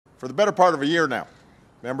For the better part of a year now,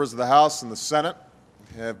 members of the House and the Senate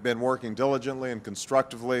have been working diligently and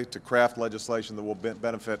constructively to craft legislation that will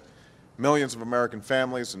benefit millions of American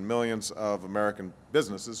families and millions of American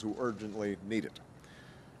businesses who urgently need it.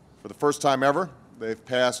 For the first time ever, they've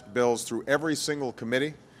passed bills through every single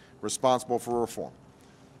committee responsible for reform.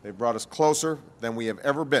 They've brought us closer than we have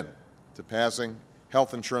ever been to passing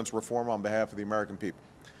health insurance reform on behalf of the American people.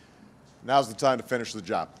 Now's the time to finish the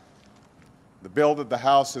job. The bill that the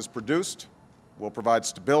House has produced will provide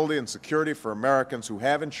stability and security for Americans who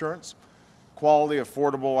have insurance, quality,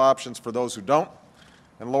 affordable options for those who don't,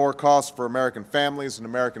 and lower costs for American families and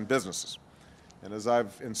American businesses. And as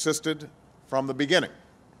I've insisted from the beginning,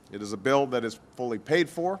 it is a bill that is fully paid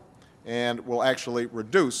for and will actually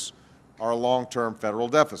reduce our long-term federal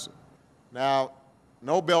deficit. Now,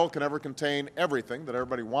 no bill can ever contain everything that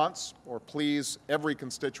everybody wants or please every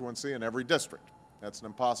constituency in every district. That's an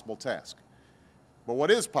impossible task. But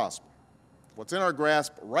what is possible, what's in our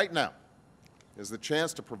grasp right now, is the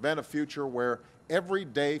chance to prevent a future where every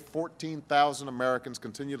day 14,000 Americans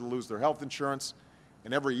continue to lose their health insurance,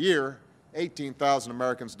 and every year 18,000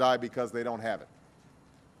 Americans die because they don't have it.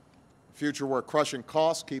 A future where crushing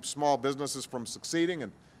costs keep small businesses from succeeding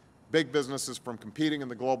and big businesses from competing in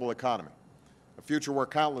the global economy. A future where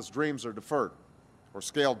countless dreams are deferred or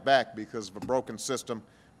scaled back because of a broken system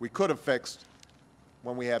we could have fixed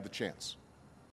when we had the chance.